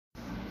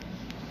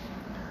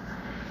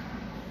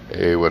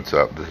Hey, what's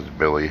up? This is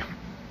Billy.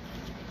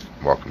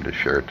 Welcome to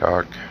Share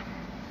Talk.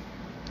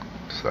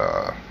 It's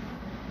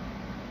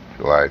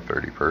July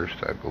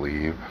 31st, I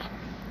believe.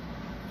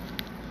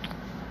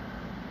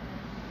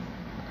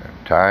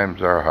 And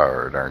times are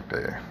hard, aren't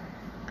they?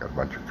 Got a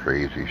bunch of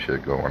crazy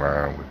shit going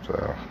on with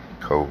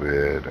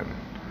COVID and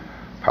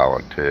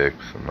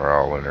politics, and they're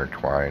all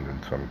intertwined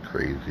in some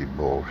crazy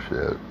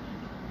bullshit.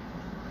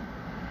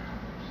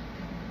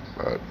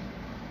 But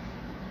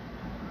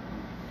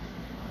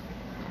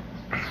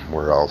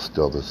we're all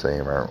still the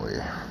same, aren't we?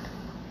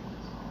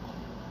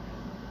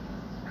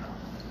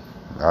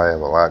 I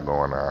have a lot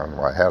going on.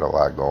 Well, I had a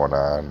lot going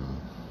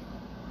on,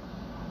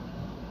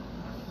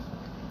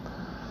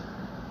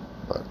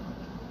 but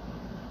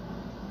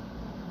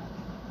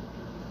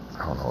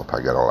I don't know if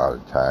I got a lot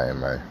of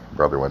time. My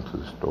brother went to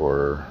the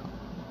store.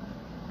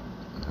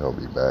 He'll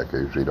be back. I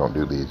usually don't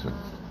do these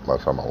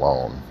unless I'm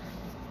alone.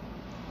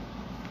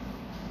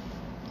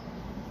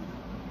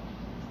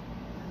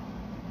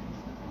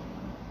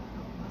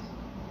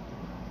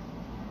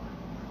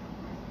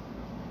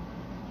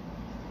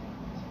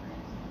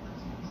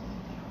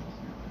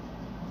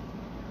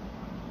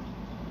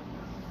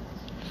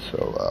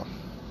 So,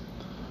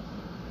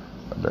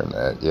 other than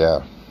that,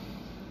 yeah.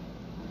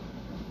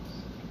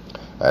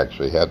 I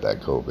actually had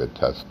that COVID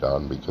test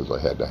done because I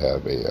had to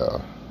have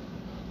a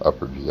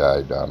upper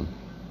GI done,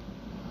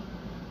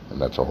 and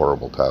that's a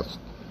horrible test.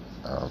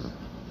 Um,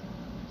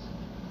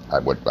 I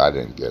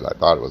didn't get. I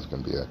thought it was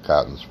going to be a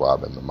cotton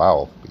swab in the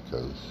mouth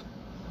because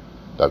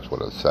that's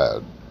what it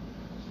said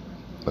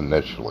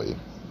initially,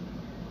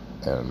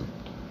 and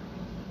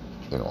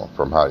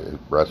from how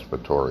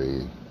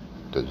respiratory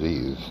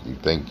disease, you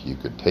think you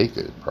could take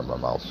it from a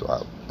mouth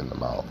swab in the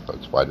mouth.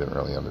 That's why I didn't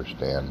really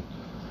understand.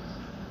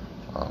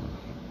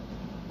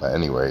 But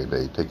anyway,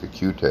 they take a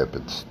Q-tip.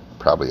 It's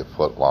probably a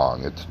foot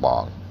long. It's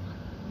long.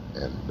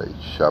 And they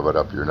shove it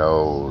up your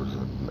nose,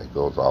 and it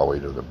goes all the way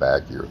to the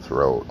back of your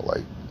throat,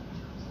 like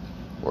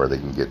where they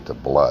can get to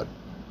blood.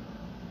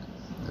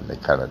 And they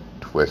kind of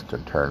twist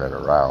and turn it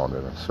around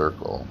in a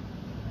circle.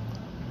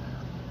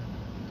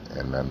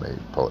 And then they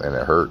pull, and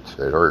it hurts.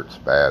 It hurts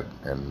bad,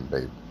 and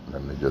they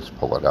just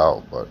pull it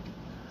out. But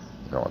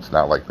it's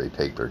not like they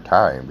take their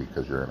time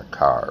because you're in a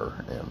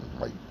car and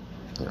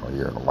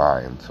you're in a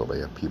line, so they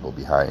have people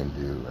behind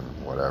you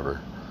and whatever.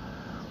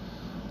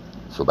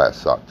 So that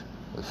sucked.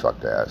 It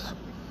sucked ass.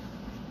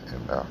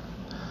 And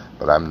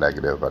but I'm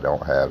negative. I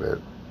don't have it.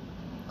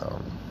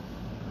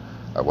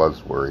 I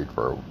was worried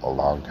for a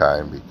long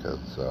time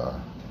because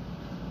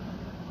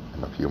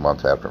in a few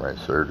months after my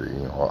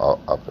surgery,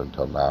 up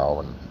until now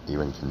and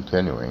even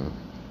continuing,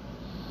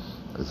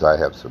 is I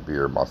have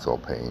severe muscle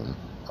pain.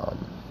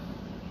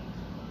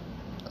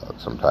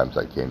 Sometimes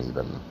I can't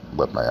even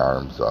lift my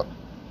arms up,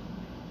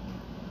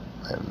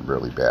 and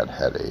really bad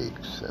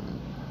headaches,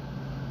 and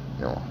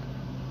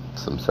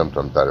some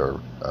symptoms that are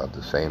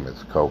the same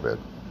as COVID,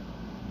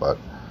 but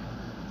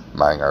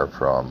mine are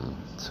from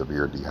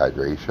severe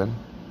dehydration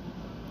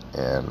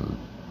and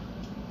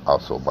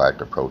also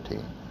lack of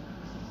protein.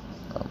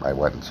 I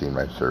went and seen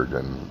my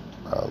surgeon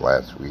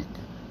last week,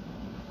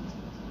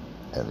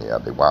 and yeah,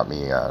 they want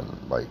me on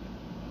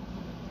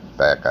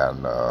back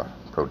on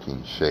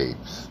protein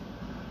shakes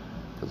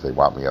because they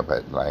want me up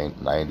at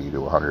 90 to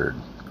 100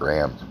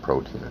 grams of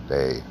protein a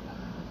day,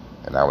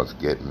 and I was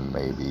getting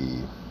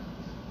maybe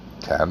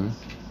 10.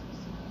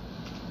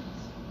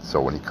 So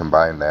when you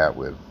combine that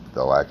with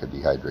the lack of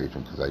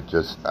dehydration,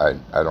 because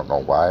I don't know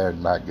why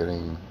I'm not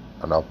getting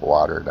enough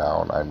water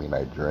down. I mean,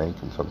 I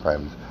drink, and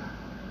sometimes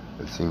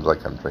it seems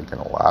like I'm drinking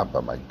a lot,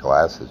 but my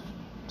glass is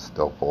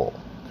still full.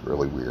 It's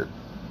really weird.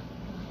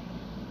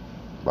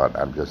 But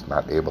I'm just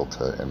not able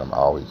to, and I'm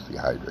always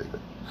dehydrated.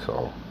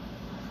 So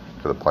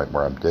to the point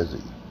where I'm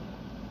dizzy.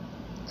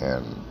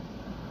 And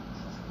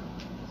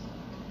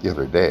the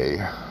other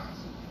day,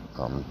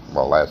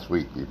 last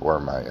week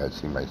before I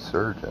seen my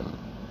surgeon,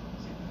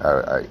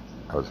 I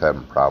was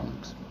having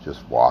problems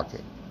just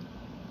walking.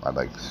 My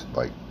legs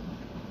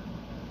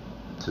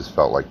just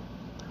felt like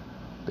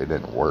they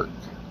didn't work.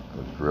 It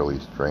was really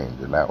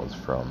strange, and that was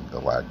from the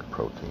lack of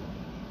protein.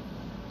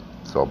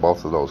 So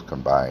both of those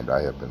combined,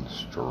 I have been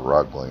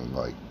struggling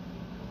like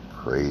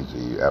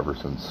crazy ever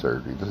since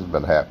surgery. This has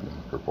been happening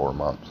for 4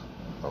 months.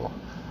 So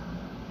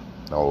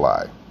no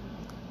lie.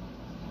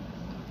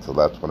 So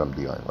that's what I'm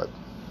dealing with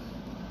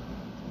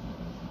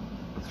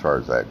as far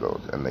as that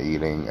goes. And the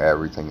eating,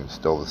 everything is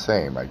still the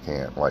same. I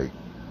can't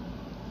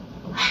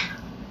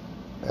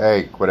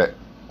hey, quit it.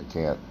 I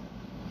can't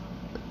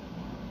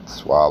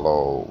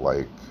swallow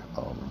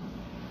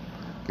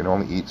can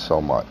only eat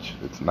so much.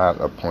 It's not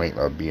a point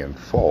of being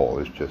full.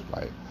 It's just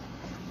I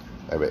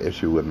have an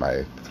issue with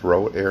my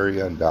throat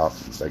area and down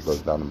that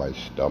goes down to my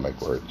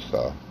stomach where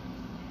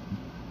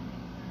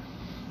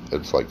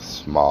it's like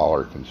small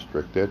or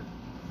constricted,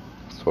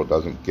 so it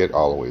doesn't get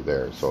all the way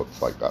there. So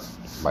it's like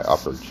my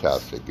upper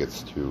chest it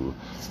gets to,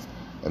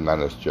 and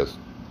then it's just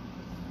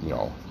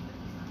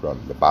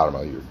from the bottom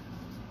of your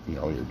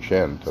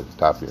chin to the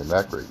top of your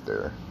neck right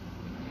there.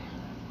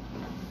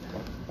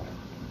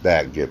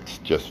 That gets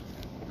just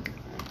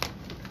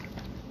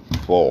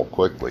full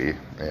quickly,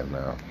 and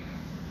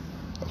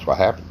that's what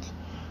happens.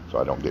 So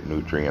I don't get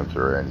nutrients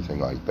or anything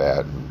like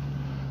that, and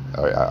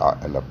I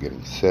end up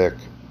getting sick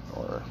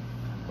or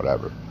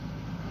whatever.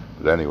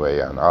 But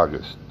anyway, on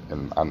August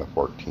and on the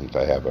 14th,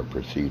 I have a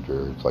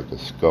procedure. It's like a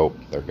scope.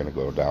 They're going to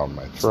go down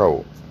my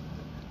throat,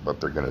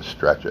 but they're going to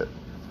stretch it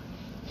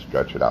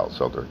out.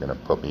 So they're going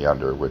to put me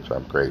under, which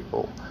I'm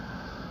grateful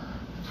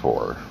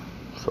for.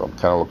 So I'm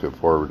kind of looking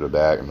forward to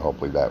that, and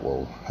hopefully that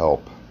will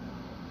help.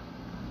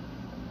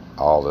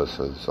 All this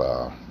is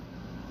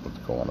what's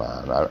going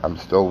on. I'm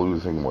still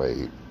losing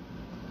weight.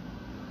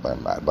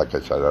 Like I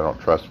said, I don't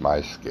trust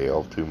my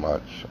scale too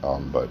much,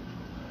 but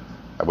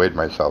I weighed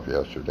myself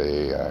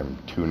yesterday. I'm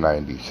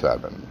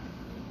 297.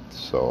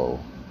 So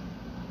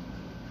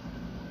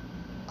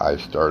I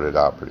started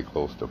out pretty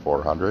close to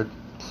 400.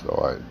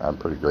 So I'm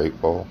pretty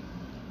grateful.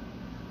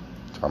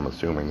 So I'm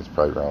assuming it's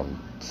probably around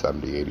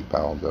 70, 80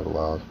 pounds I've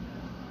lost.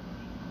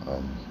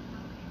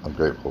 I'm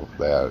grateful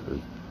for that.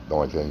 The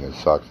only thing that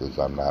sucks is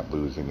I'm not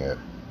losing it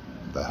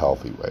the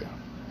healthy way.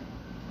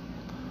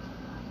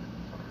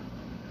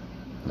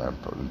 And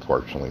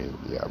unfortunately,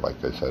 yeah,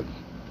 like I said,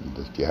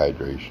 this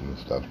dehydration and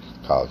stuff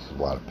causes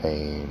a lot of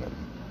pain, and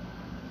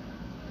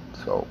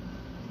so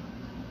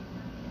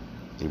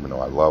even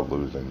though I love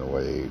losing the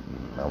weight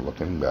and I'm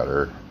looking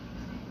better,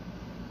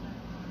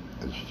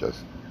 it's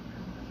just,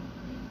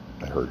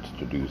 it hurts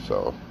to do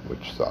so,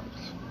 which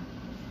sucks.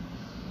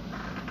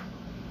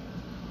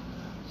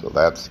 So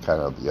that's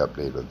kind of the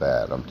update of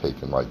that. I'm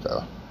taking like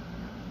a,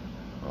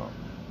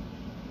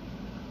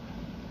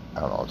 I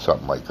don't know,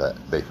 something like that.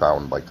 They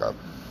found like a,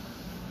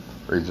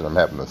 reason I'm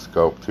having the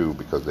scope too,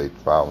 because they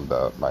found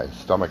my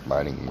stomach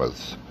lining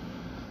was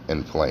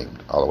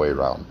inflamed all the way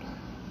around.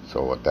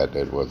 So what that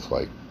did was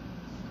like,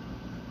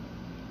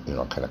 you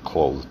know, kind of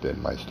closed in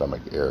my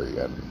stomach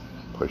area and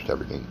pushed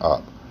everything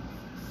up.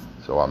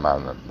 So I'm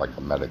on like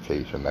a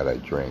medication that I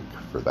drink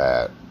for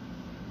that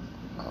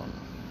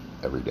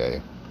every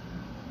day.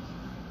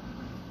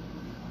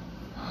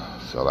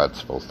 So that's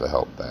supposed to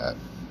help that.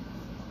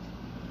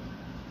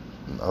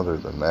 And other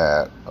than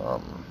that,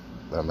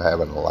 I'm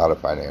having a lot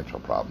of financial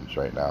problems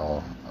right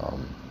now.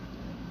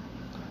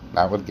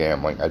 Not with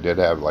gambling. I did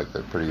have like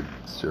a pretty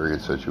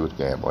serious issue with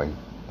gambling.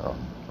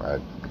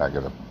 I'm not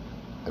going to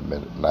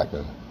admit it, not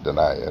going to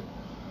deny it.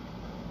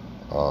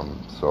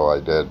 So I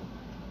did,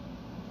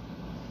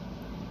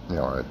 you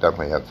know, I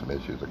definitely had some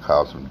issues. It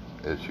caused some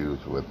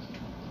issues with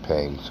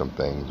paying some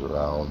things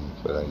around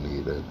that I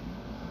needed.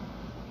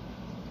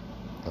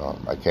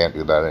 I can't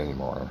do that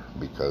anymore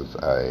because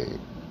I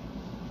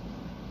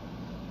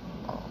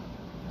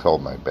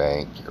told my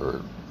bank,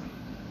 or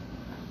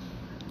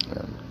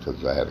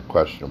because I had a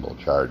questionable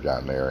charge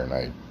on there, and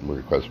I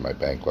requested my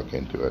bank look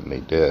into it, and they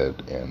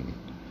did, and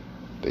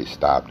they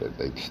stopped it.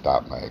 They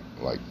stopped my,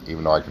 like,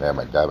 even though I can have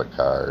my debit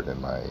card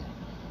and my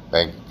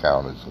bank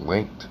account is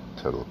linked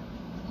to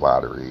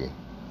lottery,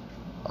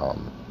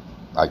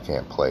 I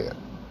can't play it.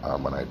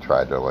 When I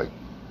try to like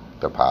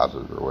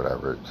deposit or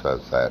whatever, it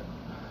says that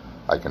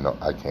I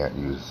can't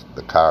use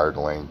the card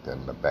linked,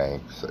 and the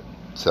bank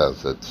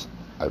says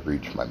I've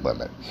reached my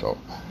limit. So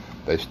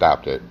they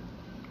stopped it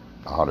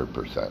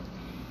 100%. So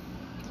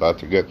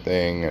that's a good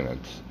thing, and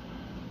it's,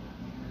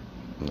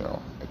 you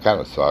know, it kind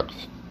of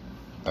sucks.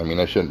 I mean,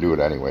 I shouldn't do it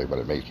anyway, but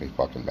it makes me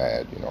fucking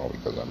mad, you know,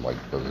 because I'm like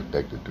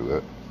addicted to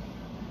it.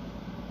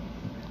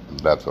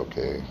 That's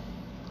okay.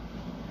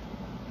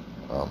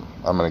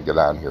 I'm going to get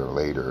on here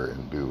later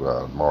and do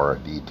a more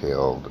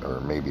detailed,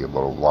 or maybe a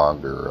little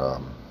longer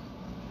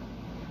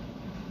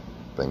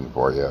thing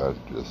for you.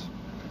 Just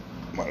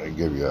want to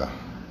give you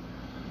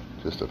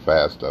just a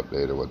fast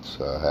update of what's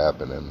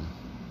happening.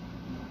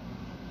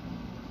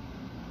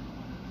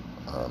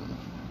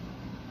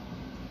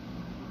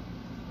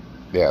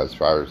 Yeah, as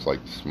far as like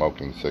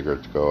smoking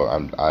cigarettes go,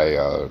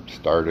 I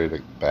started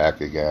it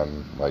back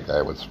again. Like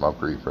I would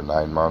smoke weed for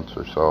 9 months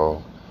or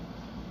so,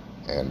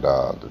 and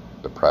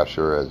the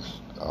pressure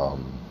is,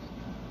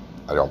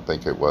 I don't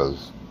think it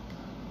was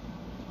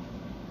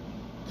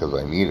because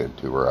I needed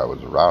to or I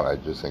was around. I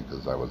just think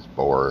because I was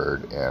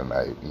bored and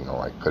I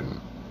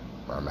couldn't.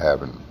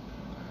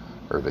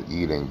 The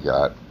eating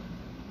got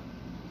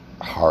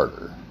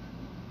harder,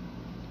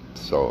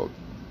 so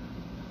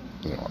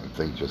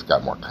things just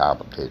got more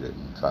complicated,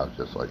 and so I was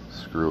just like,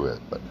 screw it.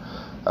 But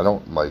I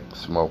don't like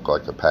smoke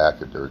like a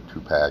packet or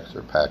 2 packs or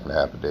a pack and a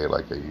half a day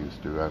like I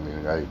used to. I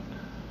mean,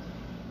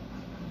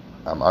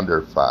 I'm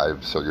under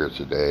 5 cigarettes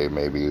a day.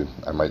 Maybe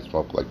I might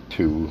smoke like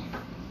 2,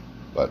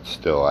 but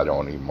still I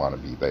don't even want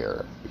to be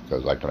there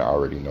because I can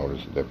already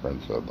notice the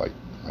difference of like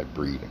my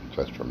breathing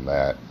just from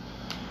that.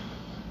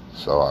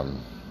 So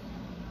I'm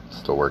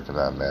still working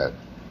on that,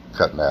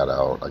 cutting that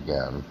out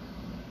again.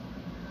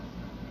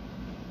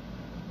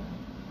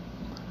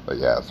 But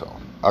yeah, so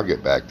I'll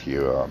get back to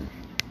you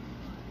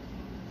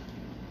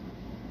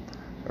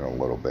in a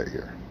little bit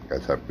here. You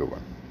guys have a good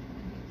one.